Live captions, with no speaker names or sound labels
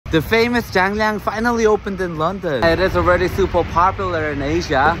The famous Zhang Liang finally opened in London. It is already super popular in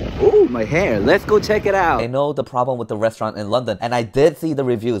Asia. Oh, my hair. Let's go check it out. I know the problem with the restaurant in London, and I did see the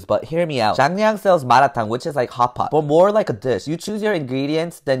reviews, but hear me out. Zhang Liang sells malatang, which is like hot pot, but more like a dish. You choose your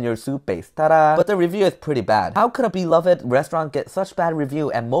ingredients, then your soup base. Ta-da! But the review is pretty bad. How could a beloved restaurant get such bad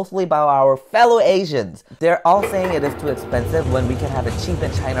review, and mostly by our fellow Asians? They're all saying it is too expensive when we can have it cheap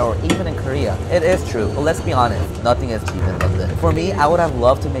in China or even in Korea. It is true, but let's be honest, nothing is cheap in London. For me, I would have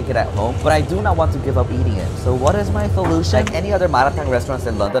loved to make it at home, but I do not want to give up eating it. So what is my solution? Like any other malatang restaurants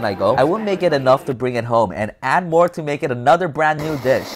in London I go, I will make it enough to bring it home and add more to make it another brand new dish.